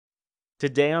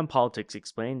Today on Politics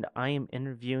Explained, I am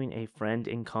interviewing a friend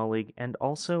and colleague and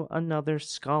also another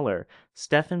scholar,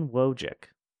 Stefan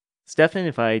Wojcik. Stefan,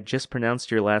 if I just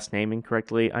pronounced your last name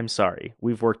incorrectly, I'm sorry.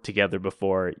 We've worked together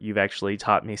before. You've actually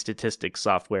taught me statistics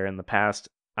software in the past.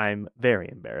 I'm very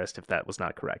embarrassed if that was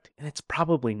not correct. And it's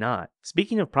probably not.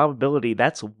 Speaking of probability,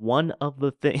 that's one of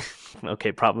the things.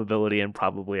 Okay, probability and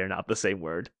probably are not the same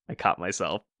word. I caught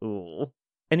myself. Ooh.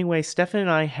 Anyway, Stefan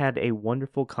and I had a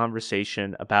wonderful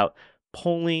conversation about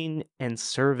polling and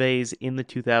surveys in the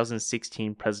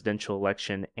 2016 presidential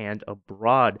election and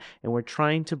abroad, and we're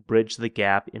trying to bridge the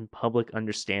gap in public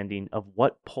understanding of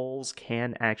what polls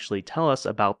can actually tell us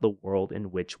about the world in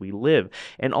which we live.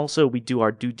 And also, we do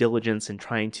our due diligence in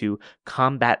trying to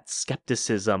combat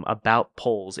skepticism about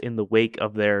polls in the wake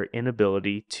of their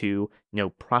inability to,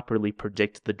 properly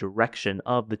predict the direction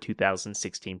of the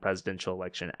 2016 presidential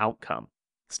election outcome.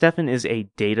 Stefan is a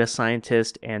data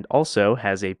scientist and also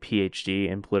has a PhD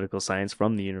in political science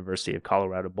from the University of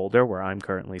Colorado Boulder, where I'm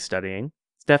currently studying.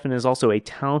 Stefan is also a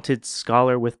talented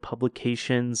scholar with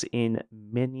publications in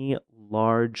many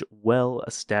large, well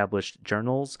established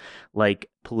journals like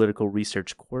Political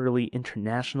Research Quarterly,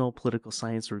 International Political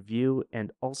Science Review,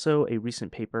 and also a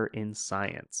recent paper in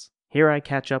Science. Here I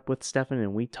catch up with Stefan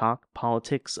and we talk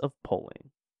politics of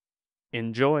polling.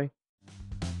 Enjoy!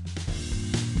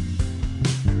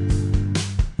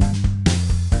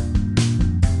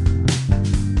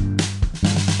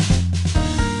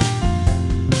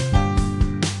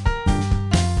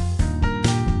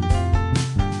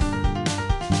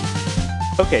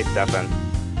 Okay, Stefan.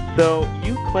 So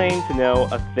you claim to know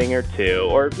a thing or two,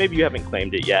 or maybe you haven't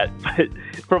claimed it yet, but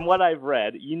from what I've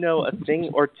read, you know a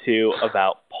thing or two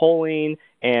about polling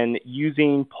and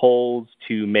using polls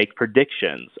to make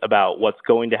predictions about what's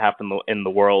going to happen in the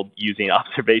world using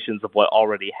observations of what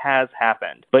already has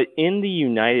happened. But in the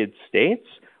United States,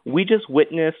 we just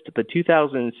witnessed the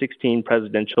 2016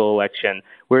 presidential election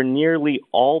where nearly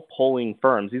all polling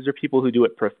firms, these are people who do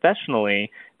it professionally,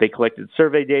 they collected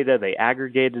survey data, they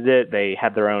aggregated it, they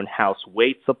had their own house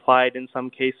weights applied in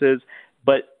some cases,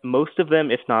 but most of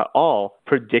them, if not all,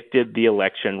 predicted the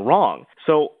election wrong.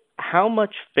 So how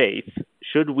much faith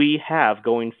should we have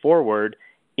going forward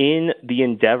in the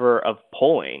endeavor of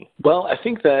polling? Well, I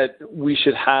think that we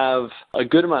should have a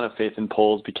good amount of faith in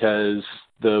polls because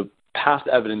the past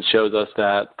evidence shows us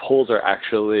that polls are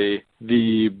actually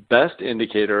the best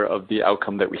indicator of the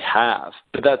outcome that we have.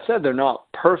 But that said, they're not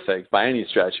perfect by any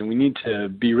stretch, and we need to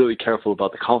be really careful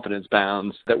about the confidence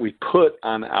bounds that we put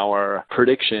on our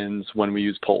predictions when we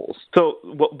use polls. So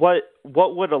what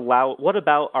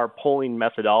about our polling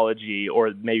methodology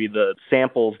or maybe the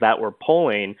samples that we're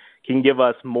polling can give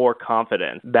us more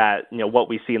confidence that what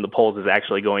we see in the polls is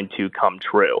actually going to come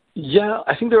true? Yeah,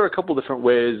 I think there are a couple different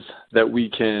ways that we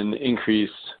can increase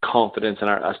confidence in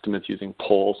our estimates using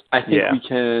polls. I think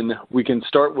we can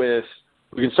start with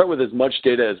as much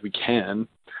data as we can,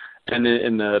 and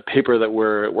in the paper that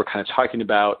we're kind of talking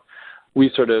about,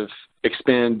 we sort of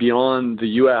expand beyond the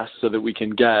U.S. so that we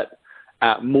can get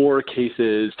at more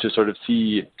cases to sort of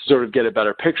get a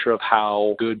better picture of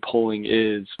how good polling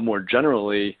is more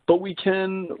generally. But we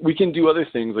can do other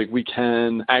things, like we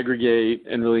can aggregate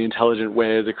in really intelligent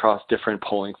ways across different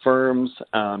polling firms.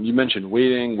 You mentioned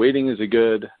weighting. Weighting is a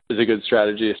good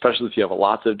strategy, especially if you have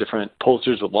lots of different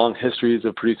pollsters with long histories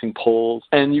of producing polls.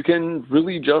 And you can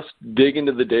really just dig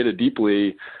into the data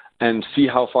deeply and see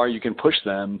how far you can push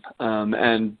them,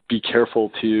 and be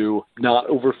careful to not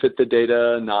overfit the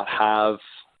data, not have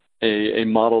a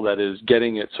model that is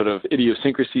getting at sort of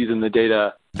idiosyncrasies in the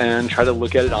data, and try to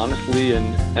look at it honestly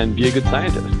and be a good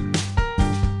scientist.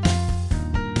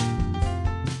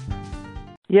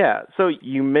 Yeah, so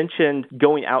you mentioned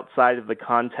going outside of the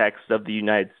context of the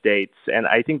United States, and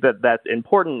I think that that's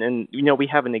important. And, we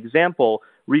have an example.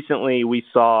 Recently, we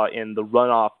saw in the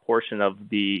runoff portion of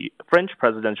the French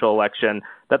presidential election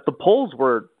that the polls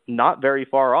were not very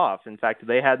far off. In fact,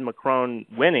 they had Macron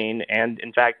winning, and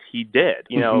in fact, he did.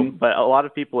 But a lot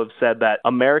of people have said that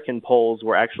American polls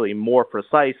were actually more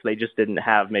precise. They just didn't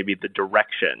have maybe the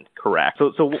direction correct.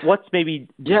 So what's maybe,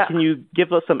 Can you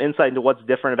give us some insight into what's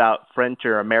different about French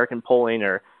or American polling,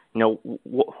 or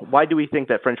why do we think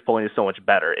that French polling is so much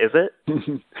better? Is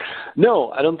it?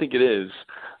 No, I don't think it is.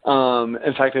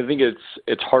 In fact, I think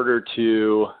it's harder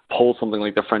to poll something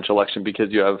like the French election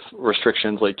because you have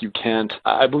restrictions. Like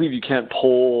I believe you can't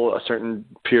poll a certain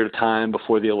period of time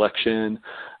before the election,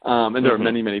 and there are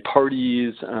many, many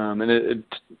parties, and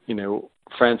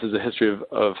France has a history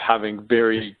of having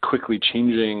very quickly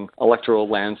changing electoral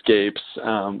landscapes,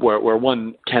 where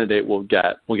one candidate will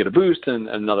get a boost and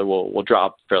another will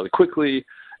drop fairly quickly.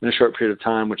 in a short period of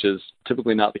time, which is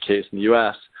typically not the case in the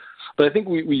U.S. But I think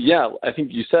I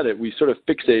think you said it, we sort of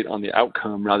fixate on the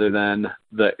outcome rather than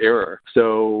the error.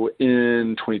 So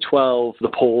in 2012, the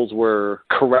polls were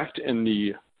correct in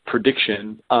the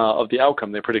prediction of the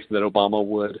outcome. They predicted that Obama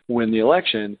would win the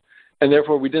election. And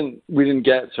therefore, we didn't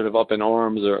get sort of up in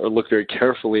arms or look very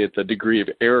carefully at the degree of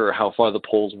error, how far the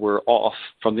polls were off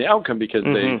from the outcome, because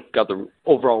they got the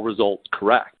overall result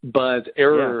correct. But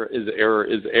error is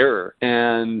error.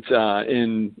 And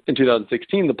in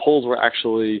 2016, the polls were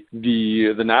actually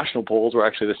the national polls were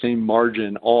actually the same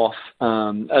margin off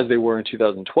as they were in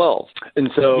 2012. And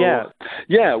so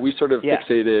we sort of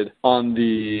fixated on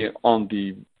the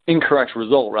incorrect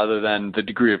result rather than the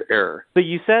degree of error. So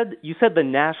you said the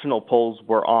national polls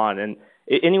were on, and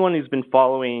anyone who's been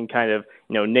following kind of,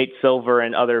 Nate Silver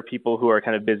and other people who are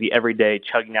kind of busy every day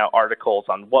chugging out articles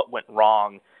on what went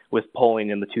wrong with polling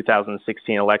in the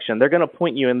 2016 election, they're going to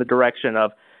point you in the direction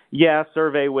of,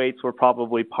 survey weights were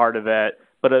probably part of it,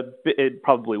 but it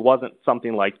probably wasn't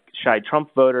something like shy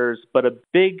Trump voters. But a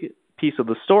big piece of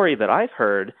the story that I've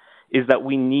heard is that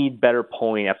we need better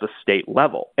polling at the state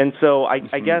level. And so I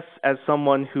guess as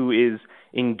someone who is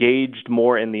engaged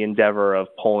more in the endeavor of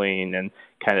polling and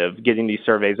kind of getting these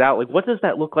surveys out, like what does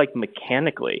that look like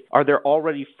mechanically? Are there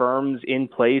already firms in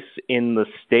place in the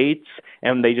states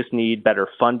and they just need better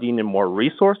funding and more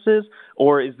resources?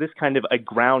 Or is this kind of a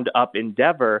ground up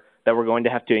endeavor that we're going to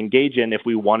have to engage in if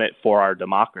we want it for our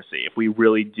democracy, if we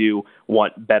really do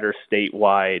want better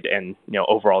statewide and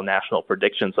overall national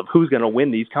predictions of who's going to win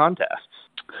these contests?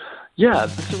 Yeah,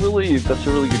 that's a really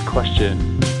good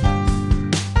question.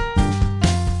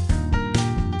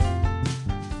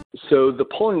 So the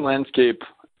polling landscape,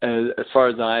 as far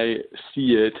as I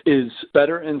see it, is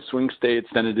better in swing states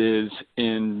than it is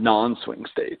in non-swing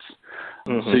states.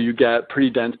 So you get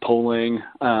pretty dense polling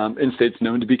in states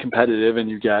known to be competitive, and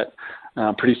you get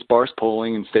pretty sparse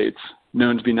polling in states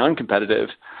known to be non-competitive.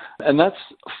 And that's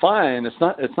fine. It's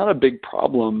not a big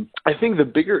problem. I think the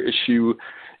bigger issue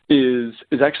is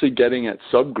actually getting at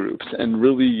subgroups and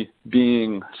really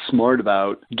being smart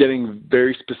about getting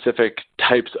very specific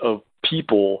types of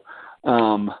people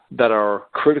that are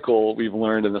critical, we've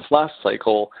learned in this last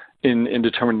cycle, in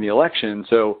determining the election.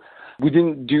 So we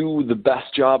didn't do the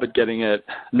best job at getting at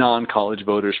non-college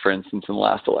voters, for instance, in the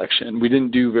last election. We didn't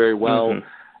do very well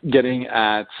getting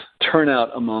at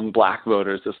turnout among black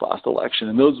voters this last election.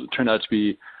 And those turned out to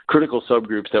be critical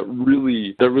subgroups that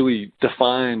really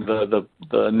defined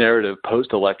the narrative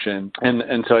post-election.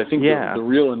 And so I think the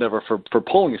real endeavor for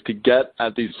polling is to get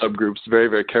at these subgroups very,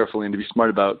 very carefully and to be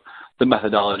smart about the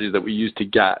methodology that we use to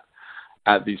get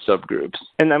at these subgroups.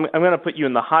 And I'm going to put you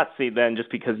in the hot seat then,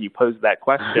 just because you posed that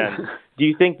question. Do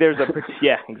you think there's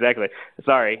exactly.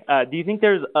 Sorry. Do you think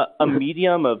there's a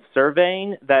medium of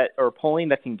surveying or polling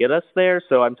that can get us there?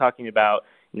 So I'm talking about,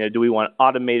 do we want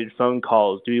automated phone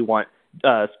calls? Do we want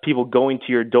people going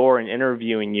to your door and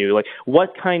interviewing you? Like,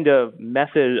 what kind of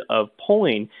method of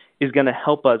polling is going to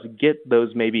help us get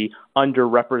those maybe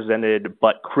underrepresented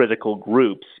but critical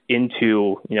groups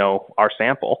into, our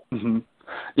sample?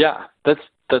 Yeah,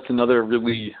 that's another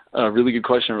really good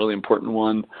question, a really important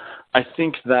one. I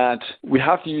think that we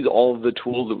have to use all of the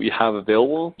tools that we have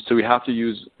available. So we have to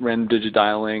use random digit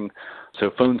dialing,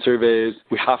 so phone surveys.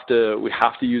 We have to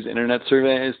use internet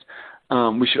surveys.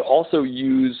 We should also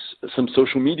use some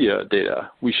social media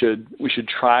data. We should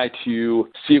try to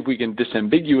see if we can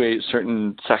disambiguate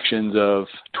certain sections of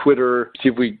Twitter, see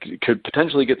if we could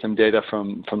potentially get some data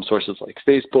from sources like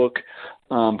Facebook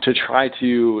to try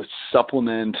to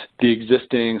supplement the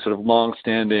existing sort of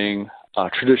long-standing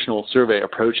traditional survey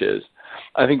approaches.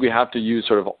 I think we have to use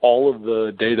sort of all of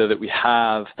the data that we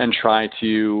have and try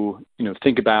to,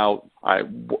 think about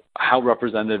how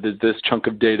representative is this chunk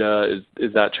of data,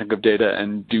 is that chunk of data,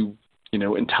 and do,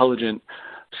 intelligent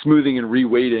smoothing and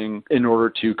reweighting in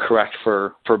order to correct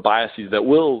for biases that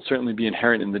will certainly be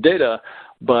inherent in the data.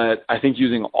 But I think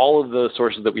using all of the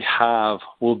sources that we have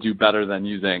will do better than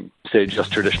using, say,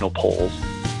 just traditional polls.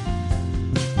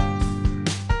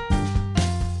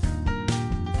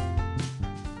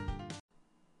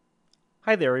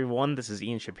 Hi there, everyone. This is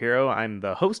Ian Shapiro. I'm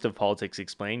the host of Politics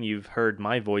Explained. You've heard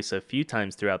my voice a few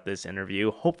times throughout this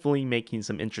interview, hopefully making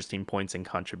some interesting points and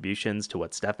contributions to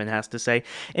what Stefan has to say.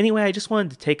 Anyway, I just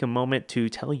wanted to take a moment to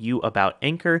tell you about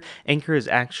Anchor. Anchor is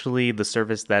actually the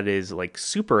service that is like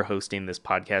super hosting this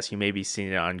podcast. You may be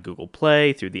seeing it on Google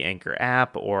Play, through the Anchor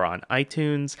app, or on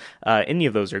iTunes. Any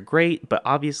of those are great, but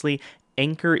obviously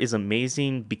Anchor is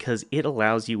amazing because it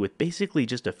allows you, with basically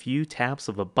just a few taps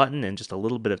of a button and just a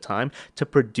little bit of time, to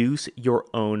produce your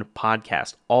own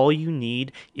podcast. All you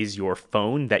need is your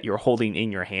phone that you're holding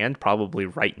in your hand, probably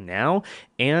right now,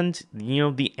 and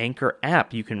the Anchor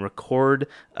app. You can record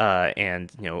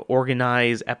and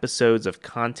organize episodes of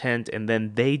content, and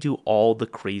then they do all the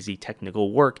crazy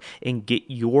technical work and get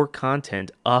your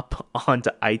content up onto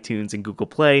iTunes and Google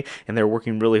Play. And they're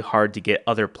working really hard to get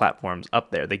other platforms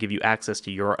up there. They give you access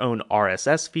to your own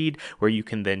RSS feed where you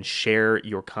can then share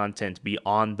your content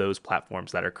beyond those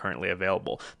platforms that are currently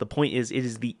available. The point is, it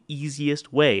is the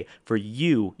easiest way for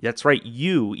you, that's right,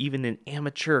 you, even an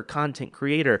amateur content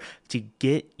creator, to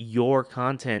get your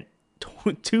content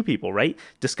to people, right?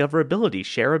 Discoverability,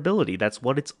 shareability, that's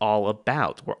what it's all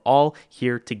about. We're all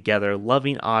here together,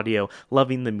 loving audio,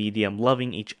 loving the medium,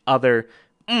 loving each other.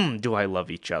 Do I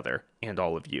love each other and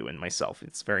all of you and myself?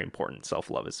 It's very important.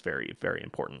 Self-love is very, very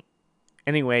important.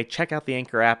 Anyway, check out the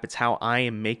Anchor app. It's how I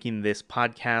am making this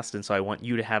podcast, and so I want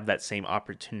you to have that same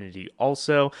opportunity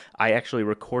also. I actually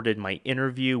recorded my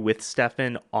interview with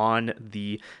Stefan on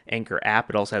the Anchor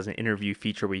app. It also has an interview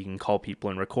feature where you can call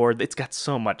people and record. It's got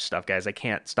so much stuff, guys. I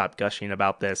can't stop gushing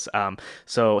about this.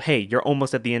 So, hey, you're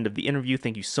almost at the end of the interview.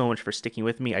 Thank you so much for sticking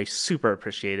with me. I super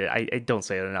appreciate it. I don't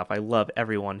say it enough. I love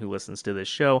everyone who listens to this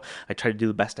show. I try to do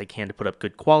the best I can to put up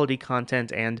good quality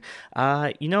content and,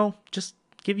 just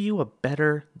give you a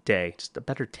better day, just a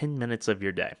better 10 minutes of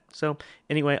your day. So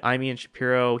anyway, I'm Ian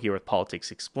Shapiro here with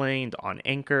Politics Explained on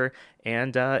Anchor,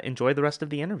 and enjoy the rest of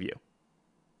the interview.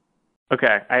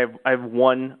 Okay, I have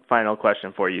one final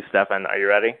question for you, Stefan. Are you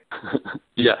ready?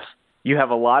 Yes. You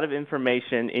have a lot of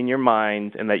information in your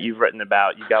mind and that you've written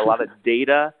about. You've got a lot of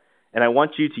data, and I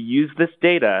want you to use this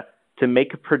data to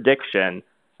make a prediction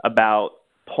about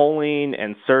polling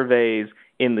and surveys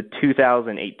in the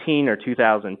 2018 or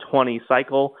 2020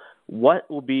 cycle. What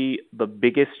will be the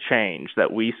biggest change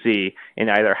that we see in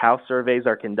either how surveys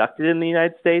are conducted in the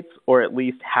United States, or at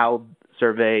least how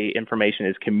survey information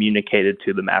is communicated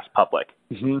to the mass public?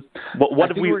 Mm-hmm. What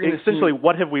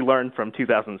have we learned from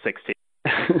 2016?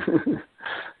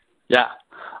 Yeah,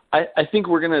 I think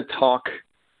we're going to talk.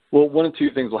 Well, one of two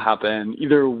things will happen.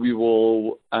 Either we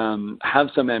will have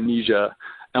some amnesia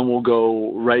and we'll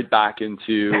go right back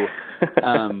into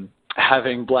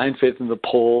having blind faith in the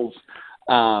polls.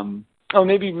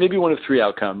 Maybe one of three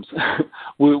outcomes.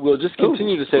 We'll just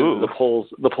continue to say that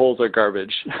the polls are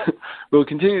garbage. We'll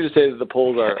continue to say that the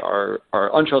polls are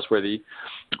untrustworthy,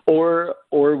 or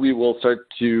we will start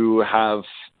to have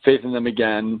faith in them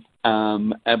again,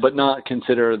 but not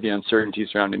consider the uncertainty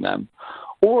surrounding them.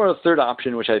 Or a third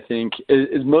option, which I think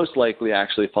is most likely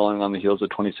actually following on the heels of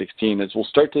 2016, is we'll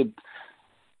start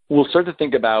to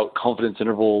think about confidence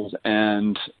intervals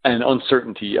and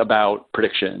uncertainty about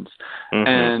predictions,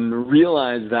 and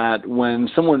realize that when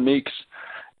someone makes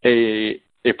a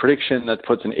prediction that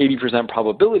puts an 80%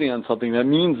 probability on something, that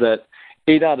means that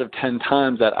 8 out of 10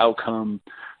 times that outcome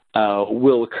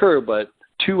will occur, but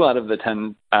 2 out of the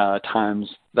 10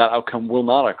 times that outcome will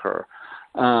not occur.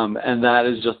 And that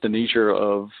is just the nature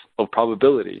of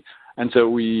probability. And so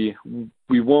we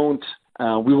won't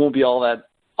be all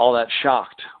that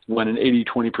shocked when an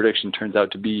 80-20 prediction turns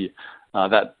out to be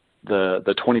that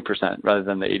the 20% rather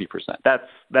than the 80%.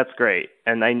 That's great.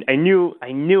 And I knew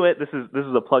it. This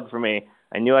is a plug for me.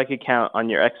 I knew I could count on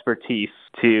your expertise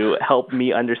to help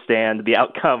me understand the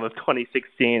outcome of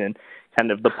 2016 and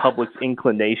kind of the public's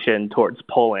inclination towards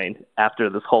polling after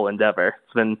this whole endeavor.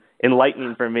 It's been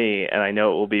enlightening for me, and I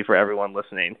know it will be for everyone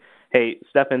listening. Hey,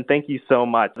 Stefan, thank you so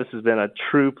much. This has been a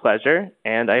true pleasure,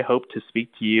 and I hope to speak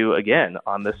to you again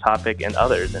on this topic and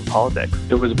others in politics.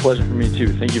 It was a pleasure for me, too.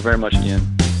 Thank you very much,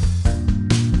 Ian.